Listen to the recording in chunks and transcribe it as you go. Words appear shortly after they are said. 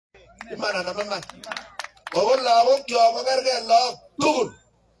Imana na mama. Ogo lagok kyok ko kergei lagok tugul.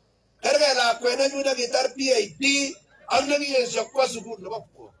 Kergei lakwet nenyu nekitar PhD ak nekiyesyo kwo sukul nebo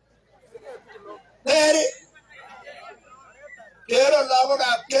kwok. Teri kero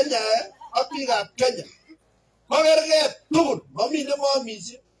lagokab Kenya ak biikab Kenya. Makergei tugul, mami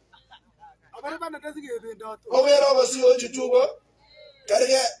nemoamisie. Okero kosio chuchuko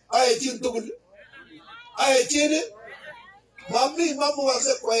kergei aechin tugul. Aechin mami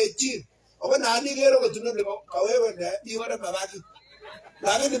mamukakse koechin. Ogo nani kero kotunoni kawewe ne iwore mabaki.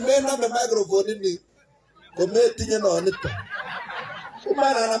 Lakini mename microphone ni kometinye nonito.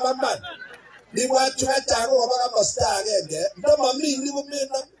 Kumana na mama. Ni watu wachako wabaka kosta agenge. Ndo mami ni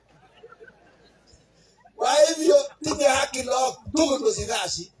kumenam. Kwa hivyo tinye haki leo tugul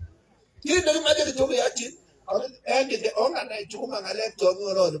kusikasi. Kile ndio maji tuwe yachi. Enge ona na chukuma ngale tongi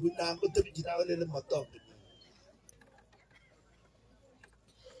ngoro bina kutubi jina wale le moto.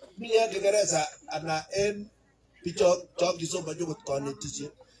 Mi ya gereza ana en picho talk so much about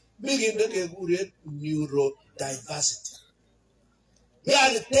connectivity. Mi ginde ke gure neurodiversity.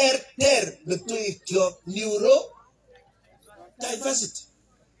 Yani ter netuikyo neurodiversity.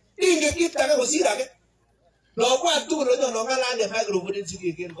 Inge kita ka kosira ke. No kwa tu no no ngala ne microphone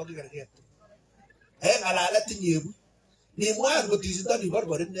chiki ken ko kerget. Ngala tinyebu. Ni mwa ko tisita ni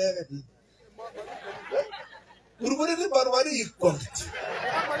barbare ne ka ti. Burbure ni barbare ikont.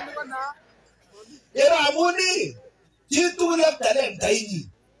 Era amuni. Jitu la talent taiji.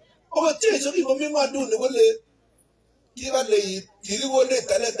 O cheso ki komi ngadu ne wole. Ki ba le ki wole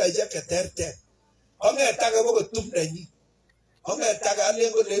talent taiji ka terte. Onge taga bo tup nani. Onge taga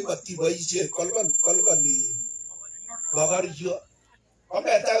le ko le mati ba ise kolban ni. Bagarjo.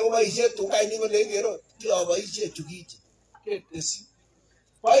 Onge taga ba ise tu kai ni ko le gero. Ti ba ise chugiti. Ke tesi.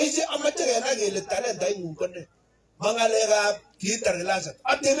 Ba ise amatere na ge le talent taiji mun konne. Mangale ga ki tarlasa.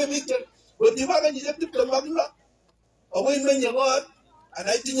 Atebe bitte. Otiba ga ni tup to magla. Ogo imenye God.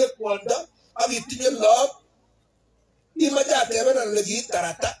 Anaitinye kwondo. Agitinye love. Imaja tebe na le gi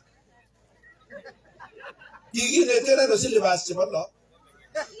tarata. Gigi netera no silibas chebo lo.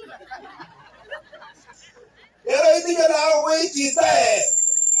 Era itinye la we chita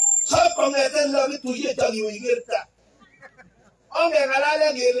Sop ngeten lo tuye tagi wigerta. Onge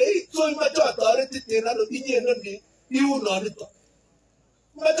ngalale ngele so imaja toreti tena no inye no ni iuno nito.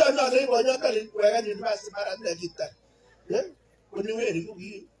 Maja no le bonyo kali wega ni bas mara ne gitar. Kuni weri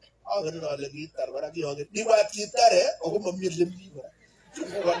kugi aga no le gitar bara ki oge. Di wa gitare ogo mamirle mbiba.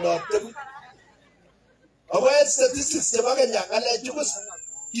 Ko no tebu. Our statistics about Kenya jukus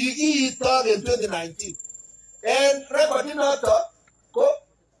gigi talk in 2019. And recording auto go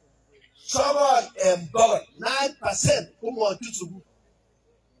someone and bought 9% kumo tutubu.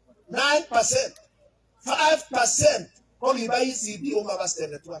 9%. 5% only by ECB on my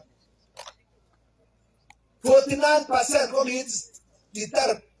network. 49% only it's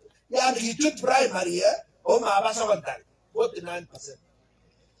guitar and he took primary on my secondary. 49%.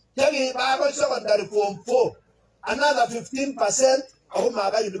 Taking Bible secondary form 4, another 15% of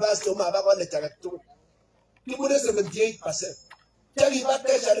Maga University of Maga on the Tagatu. People 78%. Taking back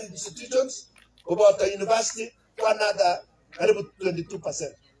tertiary institutions about the university, another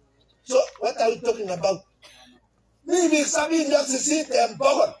 22%. So what are we talking about? Maybe something just to see them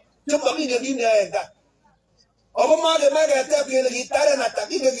boggle. To begin in the end. Obama the Maga taking the guitar and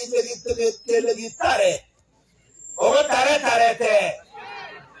attacking the guitar. Over Tare.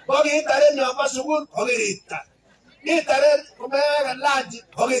 Pogi tare ni apa sugun hogirita. Ni tare kumera lanji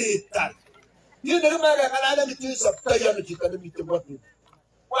hogirita. Ni nuru mera kalala miti sabta ya ni chika ni miti botu.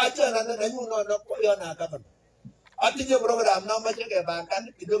 Wacha na nyu no ko yo na kapan. Ati je program na ma je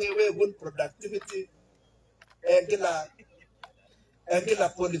bankan idonge we good productivity engila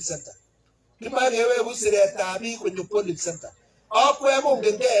polling center. Ni ma we usire tabi kwenye polling center. Hapo yamo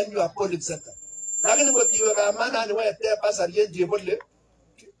ngende enyu polling center. Lakini motiwe kama nani wewe te pasar yenje bolle.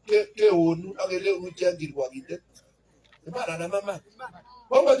 Ke onu agele uche ngirwa gite imana na mama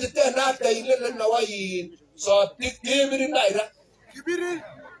bongo jite na ta ile na wayi Sotik kibiri naira kibiri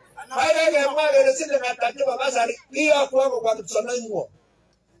aye ge magere sinde na ta je baba sari iyo kwa Kipsonoi ngo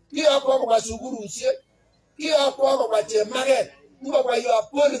iyo kwa suguru usie iyo kwa chemage ngo kwa yo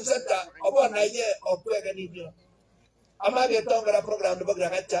polling center obona ye okwege nibyo amage tongera program de bagra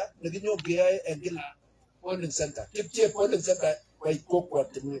kacha neginyo ge engila polling center kipche polling center kwa ikoko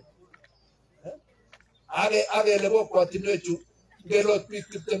tinu age lebo kwa tinu chu ngelo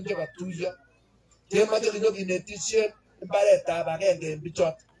pikitem je batuja je ma je nyogi netishe mbare ta bagenge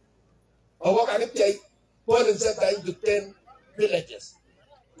bichot ogo kagipche polling center into 10 villages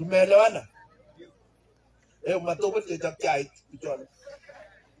tumeelewana matobo je chai bichot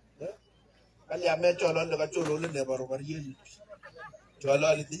kali ame cholo le cholo le ne baro bari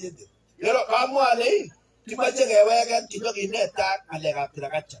cholo le tije yero kamwa le kimache gewegen kijo kineta ale ga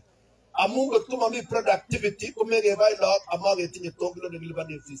piragacha amungo tuma mi productivity kumege bai lot amage tinye toklo ne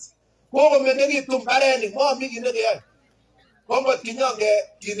bilbani office ko mege gi tumbare ni mo mi gine ge ko kinyonge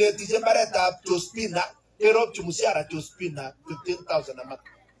kine tije bareta tospina ero chumusiara tospina 15,000 a month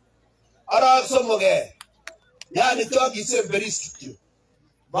ara somoge yani chogi se very strict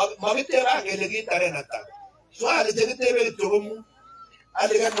magite ra ngele gi tarena ta so ale jegite be togomu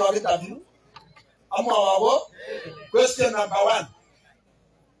ale ga no interview ama wabo question number 1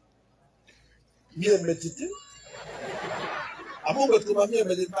 mie metiti amungo tuma mie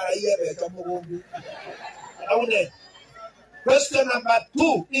metiti para iye chamugongu aune question number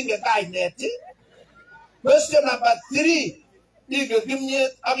 2 inge kai neti question number 3 inge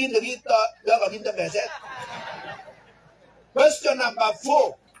gimnye aginde gita yaga ginde mese question number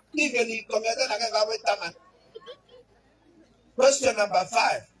 4 inge ni kometa na gawe taman question number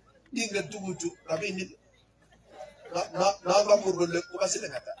 5 inge tugutu rabini na ngurule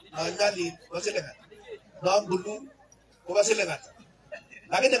kubasilengata na nyali kubasilengata na ngulu kubasilengata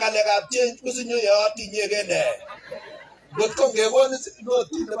lakini kalega change kusinyo ya tinye gene gotko ngebon no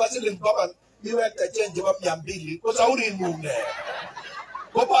tinye basileng baba iwe ta change ba 200 ko sauri munge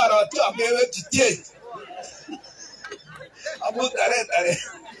ko para ti amewe ti abu tare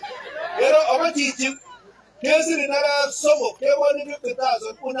pero omaji ti kesiri nara somo keboni bi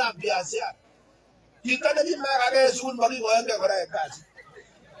petazo kuna biasia kita ni mara sun bagi ngoyenge kora kasi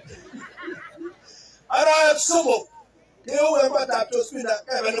ara somo kewe ba ta to spina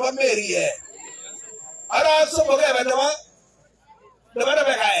ebe no merie ara somo ke ebe no de ba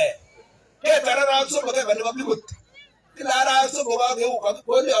kae ke tara somo ke ebe no bikut kila ara somo ba ke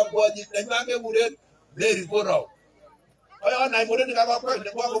ko ni ambo ni de ma ke mure meri ko raw ayo na mure ni ka ko de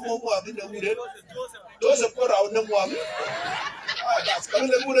ko mo abi de mure Joseph ko raw ne mo abi das kan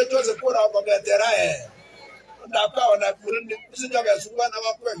le mure Joseph ko raw ko ke tera na ka na mure ni sinjo ga sunga na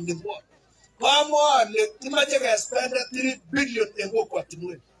wa ko ni mo Vamos le timache ga spend 3 billion ego kwa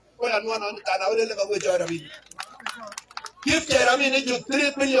tinwe. Oya nwa na kana ole le ga we jara bi. Give jara bi ni ju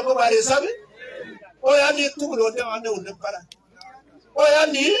 3 billion ko bare sabi. Oya ni tulo de ane unde para. Oya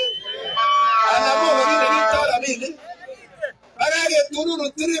ni ana mo ni ni jara bi ni. Ara ge tulu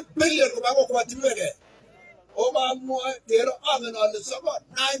 3 billion ko ba ko kwa tinwe ge. O ba mo kero amen on the sabo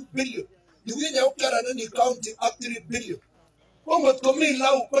 9 billion. You get your cara ni counting up 3 billion. Como tomi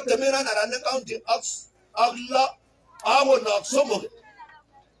lau ko temera na ran counting ox agla amo no somo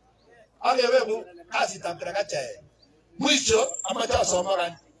age webu kasi tamtra kacha mwisho amacha somo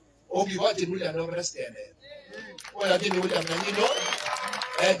ran ogi wati nulia no restene o ya dini William Nanyino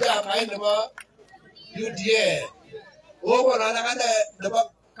da mai ne ba UDA o ko na kana ne ba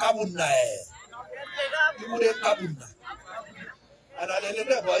kabunna mure kabunna ana le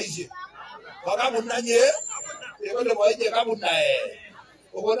ne ba ije ba kabunna nye ego le boye kabunna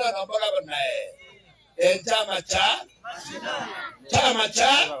ogona na baga bunna chama cha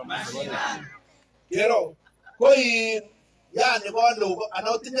kero koi ya ni bondo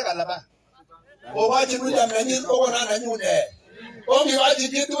anautinye kalaba o wachi nuja menyin ogona na nyune o mi wachi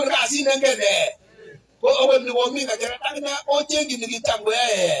jitu kasi nengene ko ogo ni wo mi na jera tangna o chengi ni gitango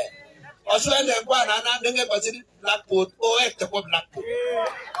oswende kwa na ndenge basiri blackboard o ekte ko blackboard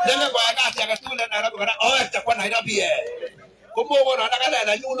ndenge kwa ka ta tule na rabu kana o ekte ko Nairobi ko mo ko na kana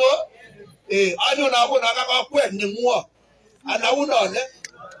na nyuno anyo na ko na ka ko ni muo ana uno ne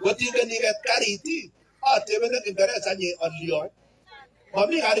wotinge ni get kariti tebe ne interesa ni olio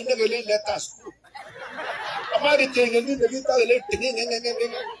mami hari ne gele letas amari tenge ni de kita le tinge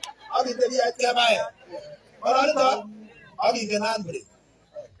ngenge abi de ya ke bae ora to abi genandre.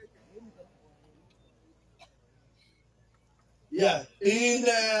 Yeah, in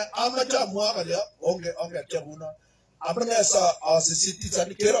amateur muagale onge tebuno abne sa asisiti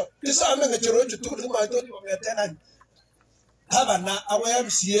tsani kero kisa amenge chero chutu kuma to ni tena habana awaya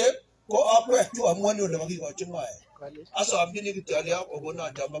msie ko apwe tu amwoni ole bagi ko chimwa aso ambini kitali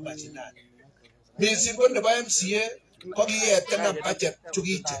obona jamba machinani misi ko ne ba msie ko gi tena budget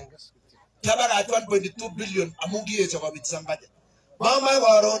chugite tabara 1.2 billion amugi ezo ko bitsambade mama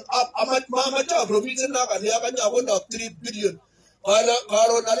waron mama cha province na kali akanya wona 3 billion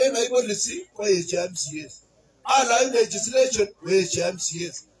Karo na le na ipolisi kwa HMCS. Ala legislation kwa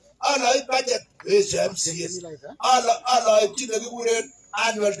HMCS. Ala budget kwa HMCS. Ala chine kikuren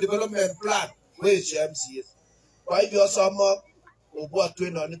annual development plan kwa HMCS. Kwa hivyo sama ubuwa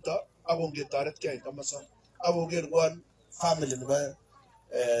tuena nita abonge taret kia itamasa abonge one family niba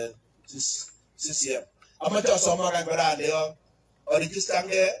CCM. Amacha sama kagara leo register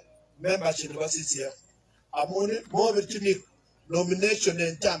nge membership of CCM. Among more virtually nomination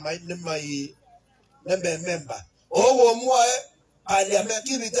and time I member. Oh, more parliament,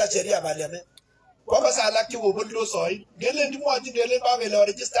 give it a cherry parliament. What was I like to open to soil? Get into what you get about the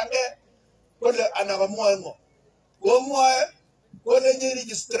register there. Put another more. Go more, go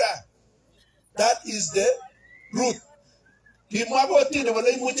register. That is the root. He mabo tin the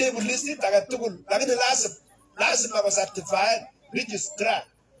way much able listen like the last was certified registrar.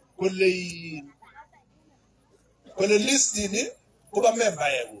 When listing it, over member.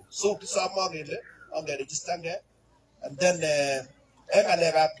 So some on the register there. And then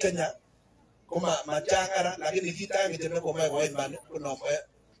Eka Kenya, Kuma Machangara, like in the time it never my white man,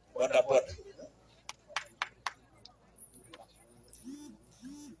 what about.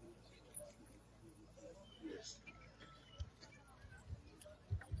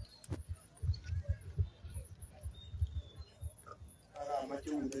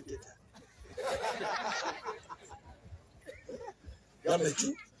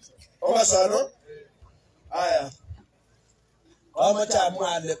 Yamechu Omasano aya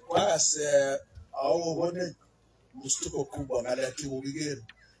Omachamwale kwase awo wone mustuko kubwa ngale kiwugigeni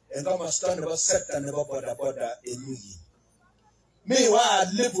engoma stand ba sector ne boda enuyi me wa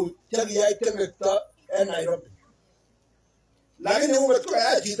live tagi ya temekta Nairobi lakini umetuka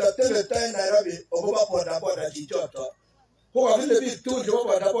ya jita temekta Nairobi ogoba boda jijoto kwa vile vitu jo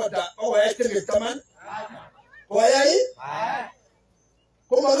boda o ya temekta man kwa yai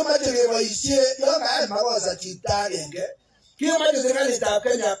Como te va ici, yo ga ma cosa città ngenge. Ki ma de serikali ta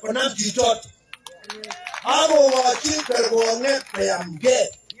Kenya kona jitot. Abo wa chi per go nge pe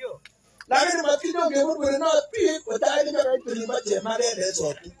amge. Lakini makido ngeburu na pi ko ta ni na tuli ma je ma de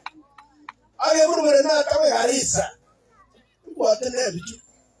Sotik. Age buru na ta we harisa. Ko tene bichi.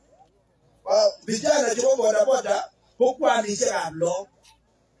 Wa bijana jo boda ko kwani se ablo.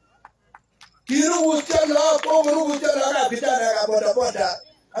 Kiru uchala ko guru uchala ga bijana ga boda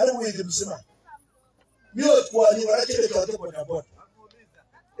ari wigi msima mio kwa ni wala chele chote boda abo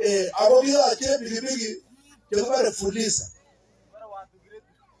biya che bigi che bare fulisa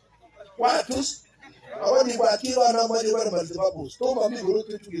watu awani baki wana mali bare maltibabu to mami guru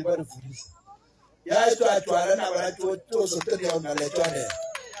tu bare fulisa ya ito atwala na bara to sote ya na lechone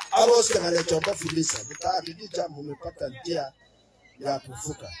abo se na lechomba fulisa bita bigi jamu umepata njia ya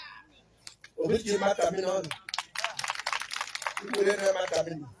kuvuka obiki mata mino Murena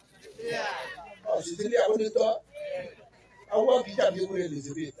matamini. Oh, sitili abonito. Awa kita bigure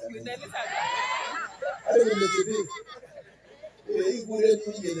Elizabeth. Are Elizabeth. Igure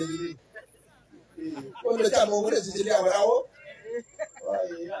ni Elizabeth. Kono chamo ngure sitili abarao.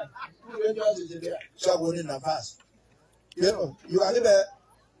 Ai, igure ndio sitili. Shagoni nafasi. You are the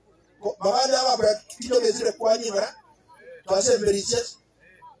Baba wa bra kito bezire kwani bra. Twase meriches.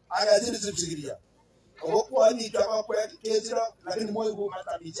 Aga zili zipsigiria. Okwani kama kwa kezira lakini moyo go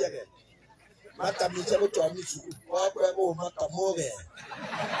mata bichege go twami suku kwa go mata moge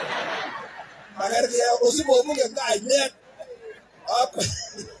magari ya osibo buge ngai ne akwa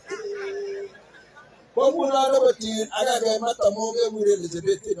kwa muna roboti aga ga mata moge gure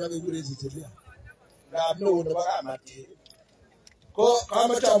Elizabeth na gure zitilia na no ndo baka mati ko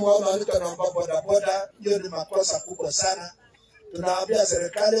kama chamwa na nitana boda hiyo ni makosa kubwa sana. Tunaambia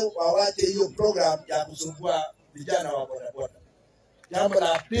serikali wawache hiyo program ya kusumbua vijana wa bodaboda. Jambo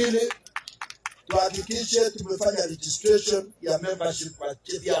la pili, tuhakikishe tumefanya registration ya membership kwa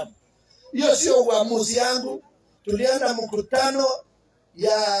vyama. Hiyo sio uamuzi yangu. Tulienda mkutano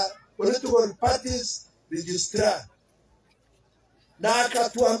ya political parties registrar. Na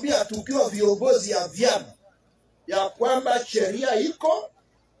akatuambia tukiwa viongozi ya vyama ya kwamba sheria iko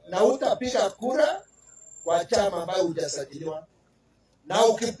na utapiga kura kwa chama ambayo hujasajiliwa.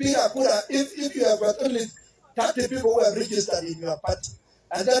 Now, ukipiga kura, if you have got only 30 people who have registered in your party,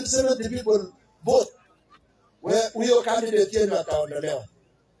 and then 70 people vote, where your candidate yenu ataondolewa.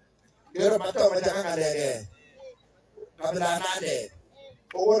 Kero mata wajanga lege. Kabla nane.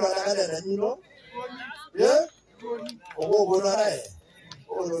 Ogo nalagane na nyuno. Yeah? Ogo nalae.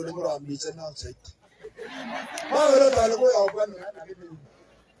 Ogo nalagura mise na site. Mawelo talego ya oganu na gini.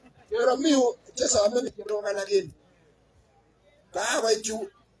 Kero miu chesa ameni kero nalagini. Kawa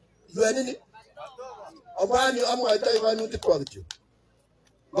ichu yuanini obani amu aita ibanu tikwagichu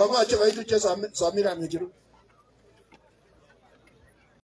mama acha baitu che samira mijiru